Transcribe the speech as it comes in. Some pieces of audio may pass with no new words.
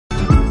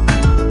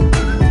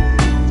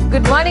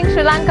Good morning,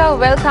 Sri Lanka.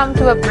 Welcome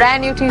to a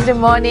brand new Tuesday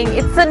morning.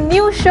 It's a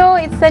new show,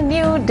 it's a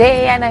new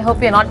day, and I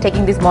hope you're not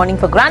taking this morning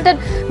for granted.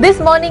 This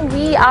morning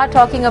we are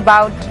talking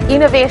about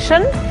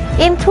innovation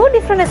in two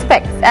different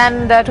aspects.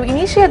 And to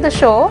initiate the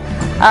show,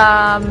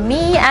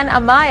 me and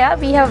Amaya,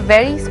 we have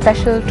very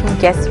special two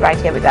guests right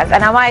here with us.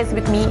 And Amaya is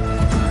with me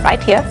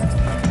right here.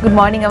 Good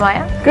morning,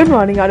 Amaya. Good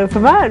morning,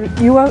 Anupama.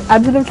 You are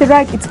absolutely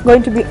right. It's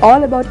going to be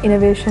all about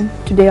innovation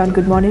today on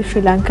Good Morning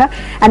Sri Lanka,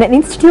 and an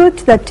institute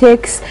that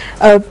takes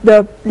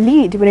the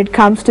lead when it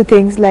comes to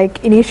things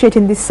like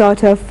initiating this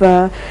sort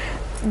of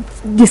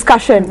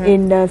discussion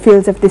in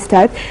fields of this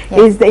type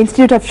is the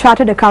Institute of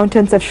Chartered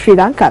Accountants of Sri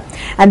Lanka,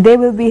 and they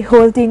will be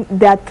holding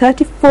their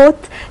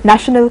 34th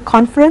National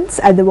Conference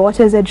at the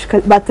Water's Edge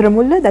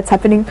Battaramulla. That's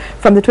happening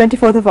from the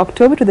 24th of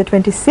October to the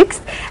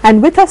 26th.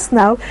 And with us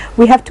now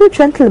we have two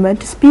gentlemen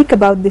to speak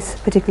about this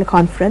particular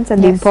conference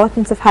and the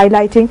importance of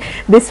highlighting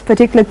this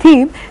particular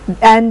theme.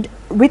 And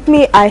with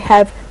me I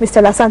have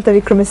Mr. Lasantha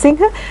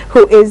Wickramasinghe,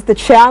 who is the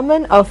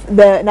chairman of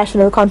the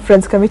National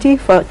Conference Committee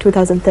for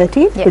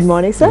 2013. Yes. Good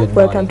morning, sir. Good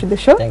Welcome morning. to the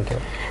show. Thank you.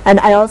 And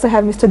I also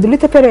have Mr.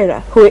 Dulitha Pereira,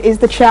 who is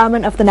the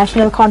chairman of the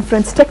National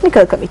Conference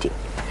Technical Committee.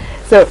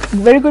 So,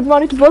 very good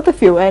morning to both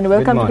of you, and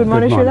welcome to Good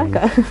Morning Sri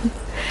Lanka.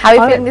 How are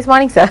you feeling this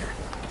morning, sir?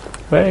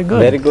 Very good.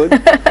 Very good.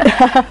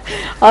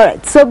 All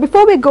right. So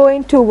before we go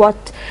into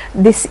what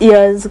this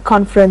year's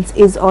conference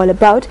is all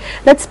about,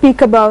 let's speak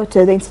about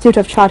the Institute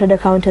of Chartered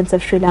Accountants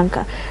of Sri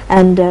Lanka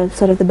and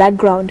sort of the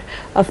background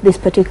of this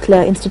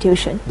particular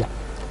institution. Yeah.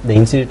 The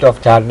Institute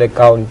of Chartered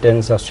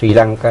Accountants of Sri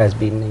Lanka has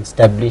been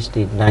established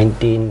in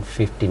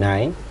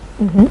 1959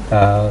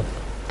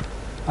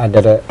 under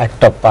an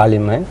Act of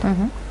Parliament,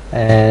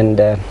 and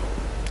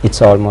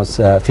it's almost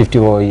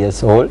 54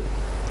 years old,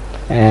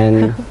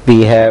 and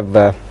we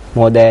have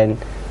more than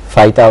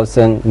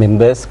 5,000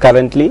 members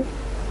currently,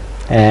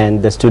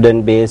 and the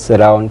student base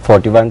around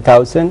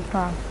 41,000.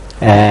 Wow.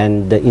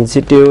 And the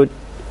institute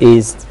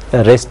is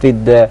rests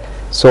with the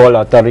sole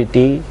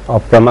authority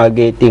of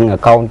promulgating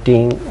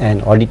accounting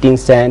and auditing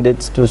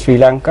standards to Sri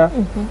Lanka,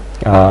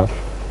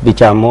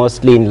 which are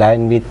mostly in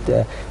line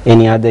with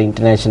any other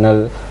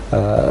international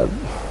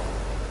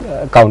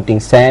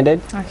accounting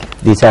standard. Okay.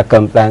 These are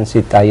compliance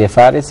with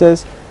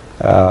IFRSs.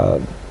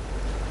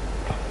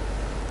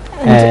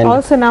 And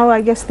also now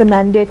I guess the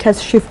mandate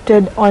has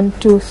shifted on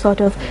to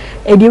sort of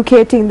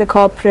educating the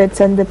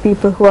corporates and the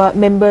people who are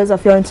members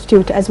of your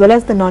institute as well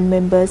as the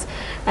non-members,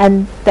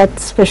 and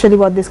that's especially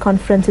what this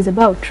conference is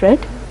about,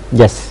 right?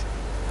 Yes.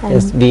 And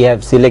Yes, we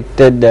have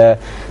selected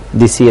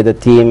this year the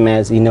theme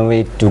as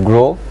Innovate to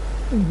Grow,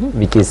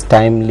 which is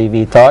timely,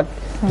 we thought.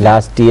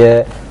 Last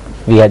year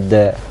we had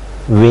the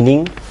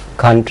winning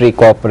country,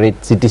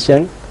 corporate,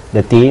 citizen,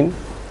 the theme.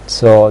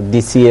 So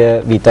this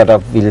year we thought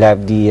of we'll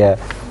have the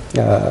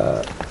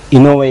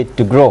innovate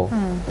to grow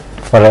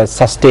for a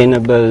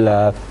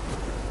sustainable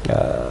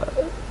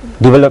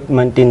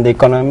development in the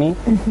economy.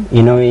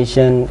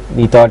 Innovation,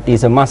 we thought,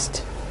 is a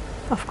must.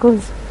 of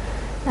course.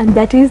 And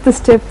that is the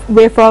step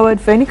way forward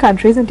for any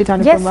country, isn't it,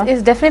 Anupama? yes,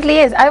 it definitely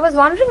is. I was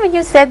wondering when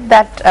you said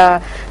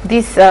that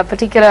this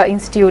particular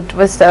institute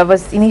was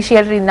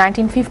initiated in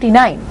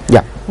 1959.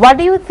 Yeah. What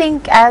do you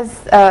think,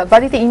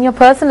 in your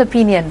personal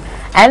opinion,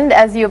 and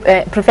as you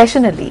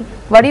professionally,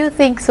 what do you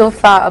think so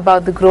far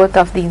about the growth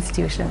of the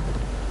institution?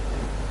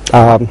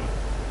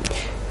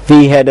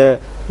 We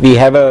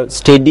have a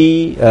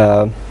steady,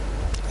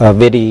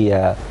 very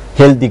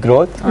healthy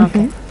growth,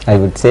 I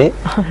would say,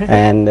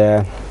 and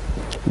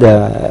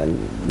the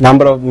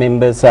number of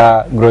members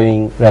are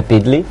growing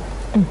rapidly,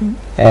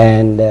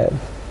 and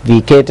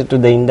we cater to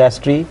the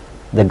industry,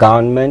 the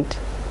government,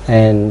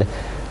 and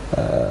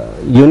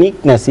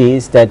uniqueness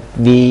is that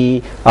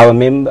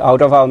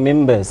out of our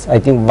members, I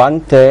think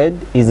 1/3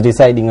 is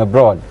residing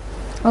abroad,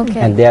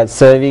 and they are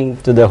serving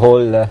to the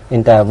whole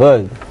entire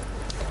world.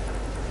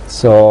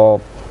 So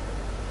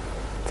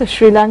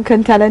Sri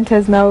Lankan talent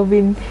has now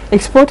been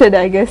exported,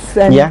 I guess,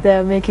 and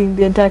they're making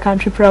the entire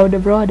country proud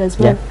abroad as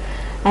well.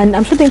 And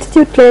I'm sure the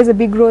institute plays a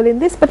big role in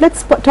this, but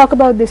let's talk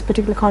about this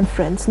particular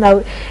conference.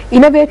 Now,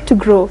 Innovate to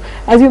Grow,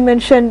 as you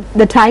mentioned,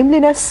 the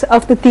timeliness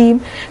of the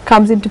theme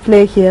comes into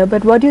play here,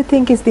 but what do you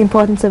think is the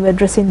importance of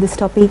addressing this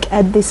topic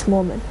at this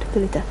moment,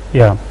 Dulitha?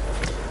 Yeah,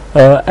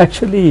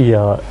 actually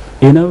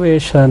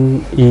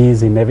innovation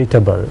is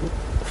inevitable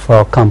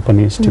for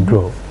companies to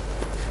grow.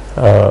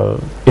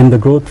 In the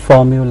growth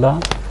formula,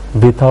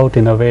 without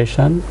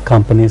innovation,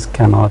 companies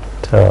cannot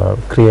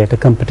create a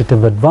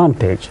competitive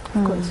advantage.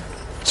 Of course.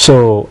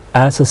 So,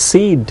 as a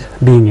seed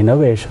being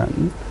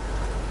innovation,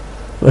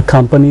 the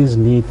companies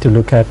need to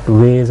look at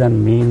ways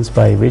and means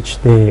by which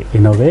they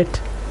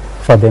innovate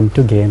for them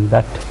to gain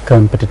that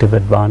competitive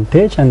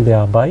advantage and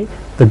thereby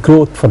the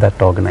growth for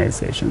that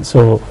organization.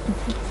 So,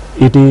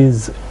 it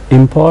is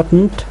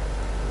important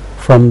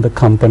from the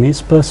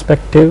company's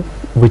perspective,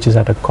 which is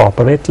at a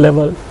corporate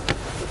level,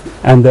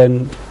 and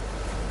then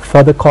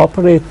for the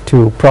corporate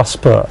to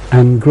prosper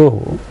and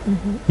grow,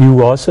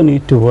 you also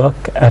need to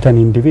work at an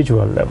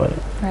individual level,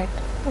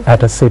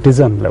 at a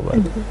citizen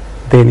level.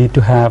 They need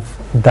to have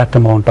that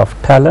amount of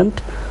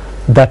talent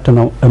that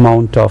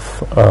amount of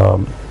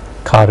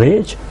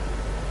courage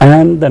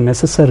and the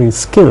necessary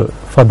skill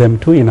for them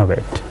to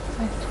innovate.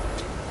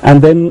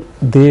 And then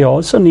they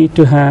also need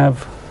to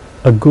have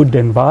a good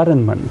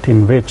environment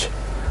in which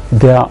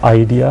their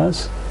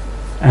ideas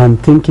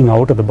and thinking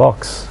out of the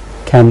box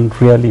can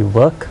really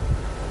work,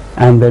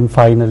 and then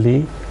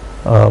finally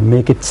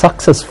make it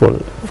successful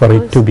for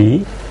it to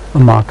be a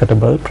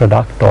marketable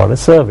product or a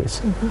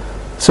service.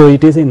 So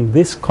it is in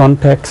this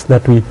context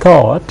that we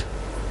thought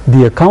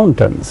the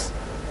accountants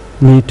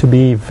need to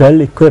be well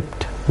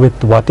equipped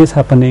with what is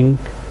happening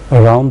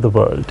around the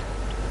world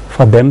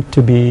for them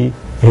to be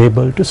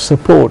able to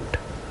support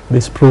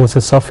this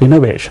process of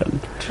innovation.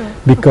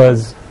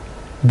 Because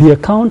the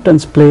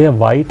accountants play a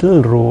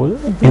vital role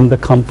in the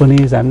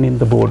companies and in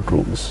the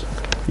boardrooms.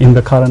 In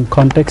the current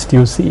context,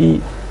 you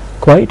see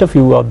quite a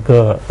few of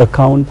the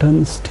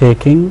accountants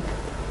taking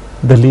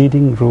the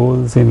leading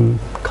roles in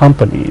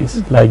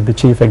companies, like the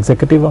chief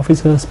executive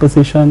officer's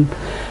position,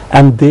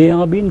 and they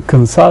are being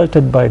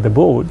consulted by the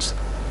boards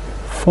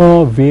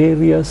for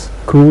various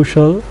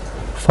crucial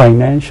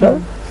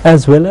financial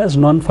as well as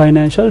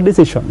non-financial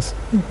decisions.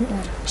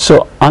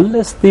 So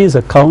unless these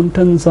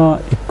accountants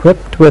are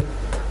equipped with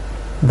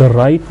the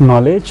right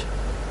knowledge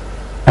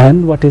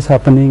and what is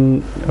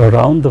happening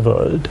around the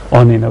world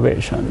on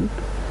innovation,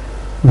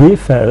 we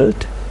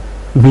felt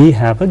we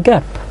have a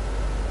gap,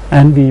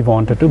 and we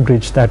wanted to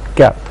bridge that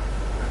gap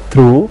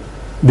through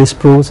this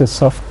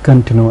process of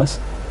continuous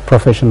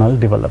professional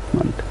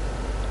development.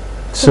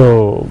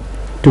 So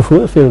to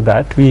fulfill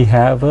that, we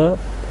have a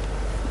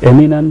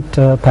eminent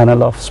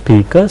panel of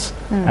speakers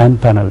and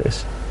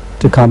panelists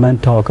to come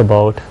and talk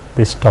about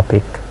this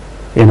topic,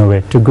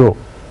 Innovate to Grow.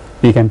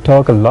 We can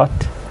talk a lot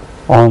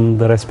on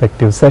the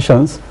respective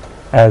sessions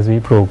as we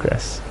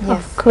progress.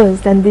 Of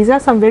course, and these are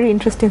some very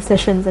interesting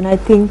sessions, and I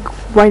think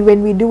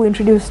when we do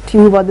introduce to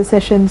you what the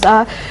sessions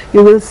are,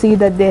 you will see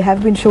that they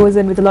have been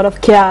chosen with a lot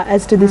of care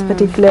as to this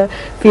particular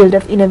field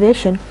of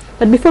innovation.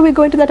 But before we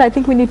go into that, I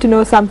think we need to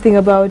know something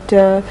about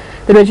the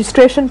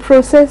registration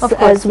process, Of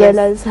course, as well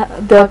as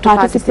the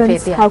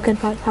participants. How can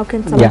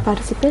someone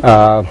participate?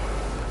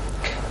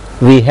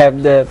 We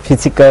have the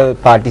physical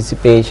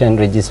participation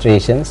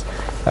registrations.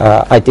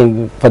 I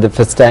think for the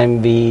first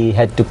time we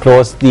had to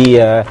close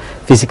the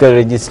physical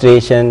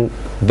registration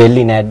well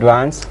in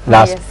advance.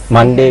 Last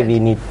Monday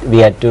we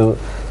had to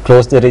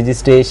close the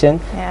registration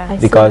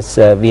because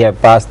we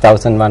have passed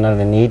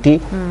 1180,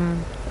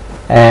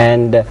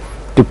 and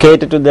to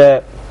cater to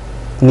the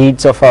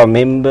needs of our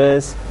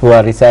members who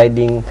are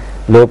residing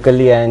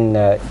locally and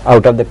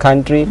out of the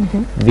country,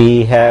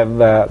 we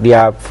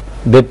are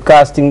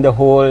webcasting the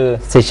whole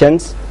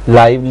sessions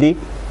lively,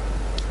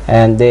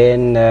 and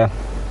then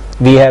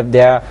we have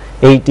there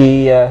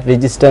 80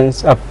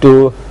 registrants up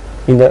to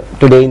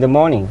today in the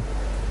morning.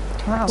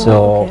 Wow.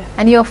 So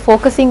and you're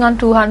focusing on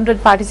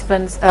 200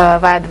 participants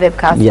via the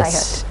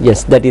webcast.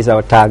 Yes, that is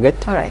our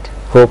target. All right.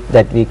 Hope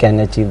that we can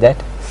achieve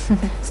that.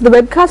 So the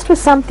webcast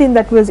was something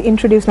that was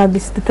introduced, now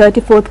this is the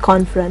 34th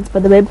conference,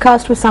 but the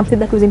webcast was something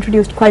that was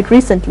introduced quite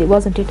recently,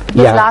 wasn't it? It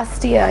was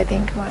last year, I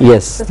think.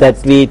 Yes,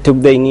 that we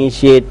took the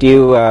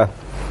initiative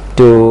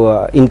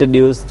to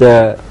introduce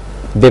the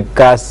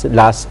webcast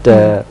last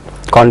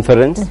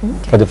conference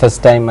for the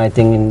first time, I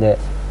think, in the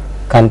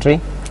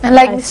country. And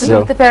like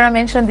Mr. Pera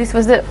mentioned, this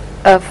was the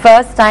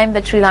first time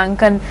that Sri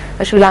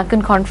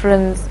Lankan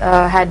conference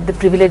had the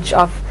privilege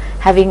of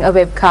having a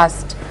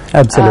webcast.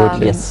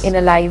 Absolutely. In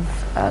a live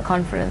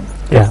conference.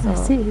 Yeah. I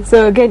see.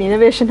 So again,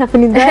 innovation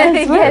happening there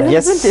as well,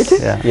 isn't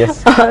it?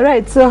 Yes. All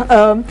right. So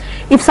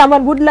if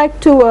someone would like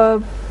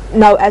to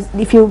now,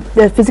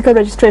 the physical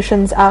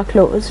registrations are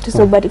closed.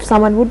 So, but if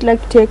someone would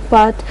like to take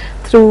part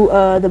through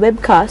the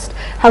webcast,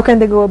 how can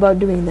they go about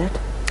doing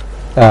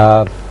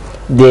that?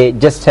 They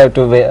just have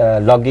to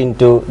log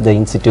into the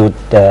institute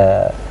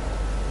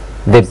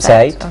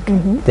website.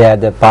 There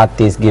the path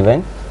is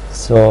given.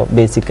 So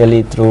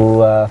basically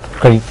through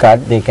credit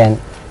card they can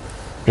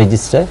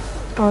register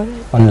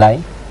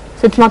online.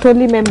 So it's not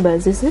only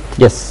members, is it?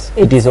 Yes,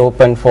 it is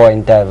open for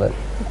entire world.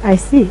 I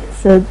see.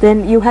 So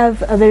then you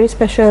have a very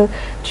special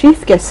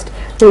chief guest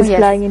who is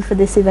flying in for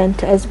this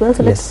event as well.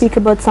 So let's speak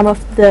about some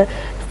of the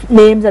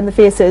names and the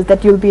faces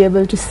that you'll be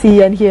able to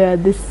see and hear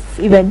at this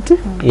event.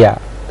 Yeah,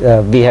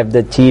 we have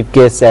the chief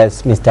guest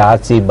as Mr.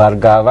 R.C.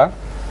 Bhargava,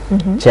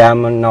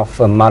 chairman of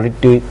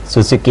Maruti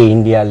Suzuki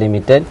India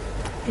Limited.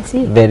 I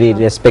see. Very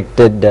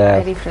respected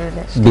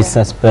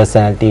business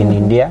personality in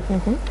India,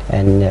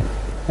 and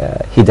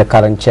he's the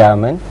current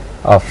chairman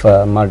of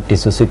Maruti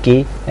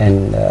Suzuki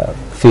and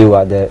few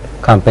other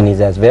companies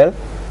as well.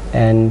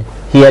 And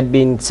he had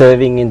been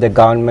serving in the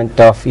government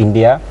of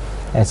India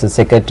as a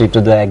secretary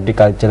to the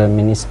agricultural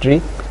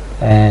ministry,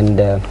 and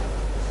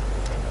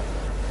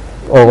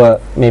over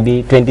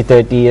maybe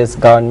 20-30 years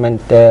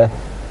government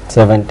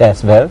servant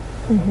as well.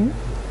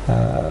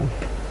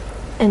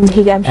 And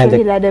I'm sure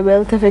he'll add a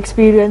wealth of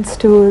experience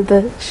to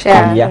the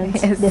share.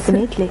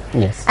 Definitely.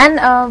 Yes. And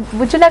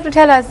would you like to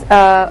tell us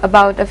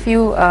about a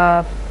few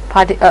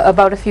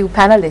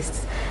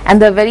panelists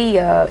and the very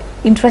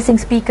interesting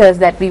speakers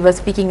that we were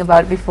speaking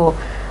about before.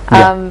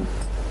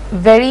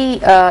 Very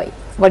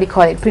what do you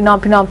call it?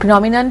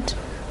 Predominant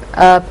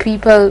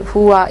people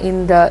who are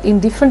in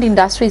different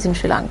industries in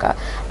Sri Lanka,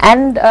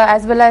 and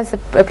as well as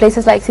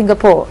places like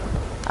Singapore.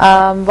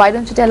 Why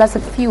don't you tell us a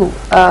few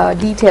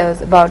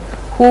details about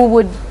who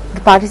would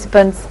the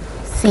participants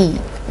see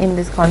in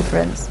this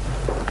conference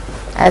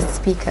as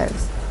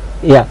speakers?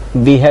 Yeah,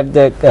 we have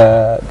the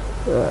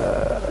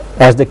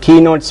as the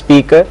keynote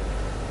speaker,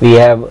 we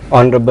have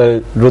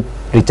Honorable Ruth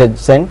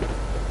Richardson,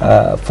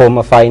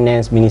 former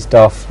Finance Minister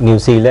of New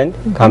Zealand,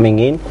 coming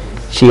in.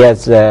 She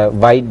has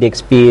wide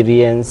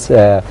experience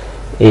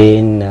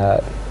in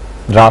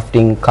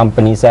drafting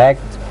Companies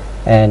Act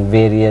and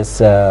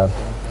various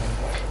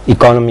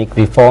economic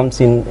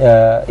reforms in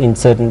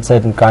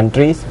certain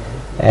countries.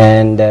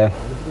 And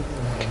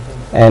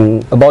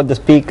about the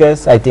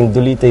speakers, I think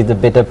Dulita is a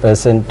better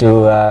person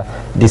to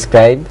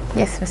describe.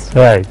 Yes, Mr.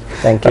 Right.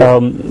 Thank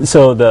you.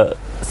 So the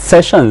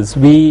sessions,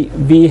 we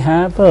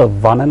have a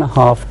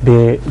 1.5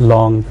 day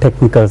long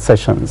technical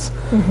sessions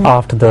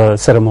after the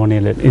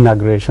ceremonial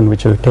inauguration,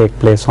 which will take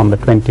place on the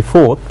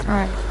 24th. All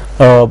right.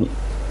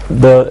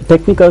 The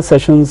technical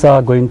sessions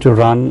are going to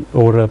run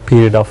over a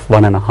period of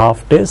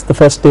 1.5 days. The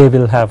first day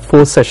will have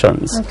 4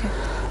 sessions.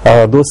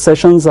 Okay. Those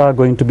sessions are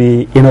going to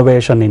be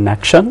innovation in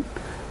action,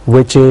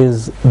 which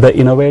is the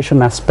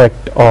innovation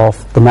aspect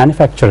of the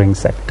manufacturing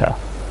sector.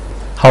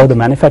 How the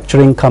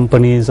manufacturing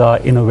companies are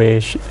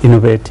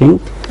innovating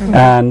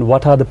and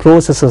what are the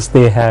processes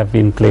they have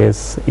in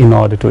place in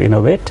order to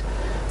innovate,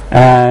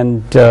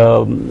 and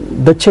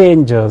the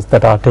changes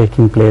that are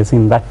taking place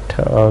in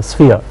that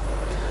sphere.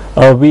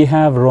 We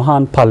have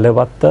Rohan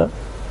Pallevatta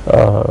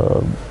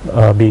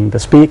being the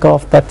speaker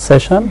of that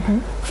session,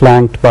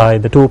 flanked by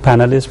the 2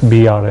 panelists,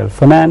 BRL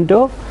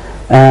Fernando,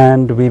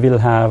 and we will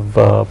have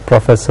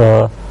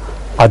Professor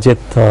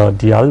Ajit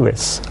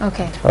Dialves.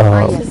 Okay.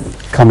 Yes.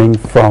 Coming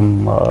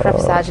from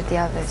Professor Ajit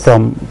Dialves.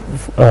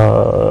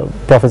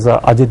 Professor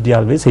Ajit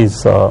Dialves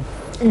is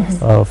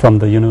from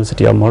the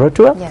University of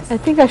Moratuwa. Yes. I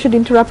think I should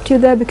interrupt you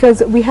there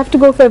because we have to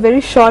go for a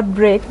very short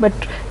break, but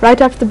right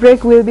after the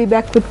break we'll be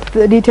back with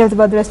the details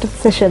about the rest of the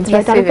sessions.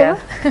 Yes, right, we will.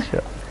 Anupama?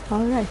 Sure.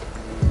 All right.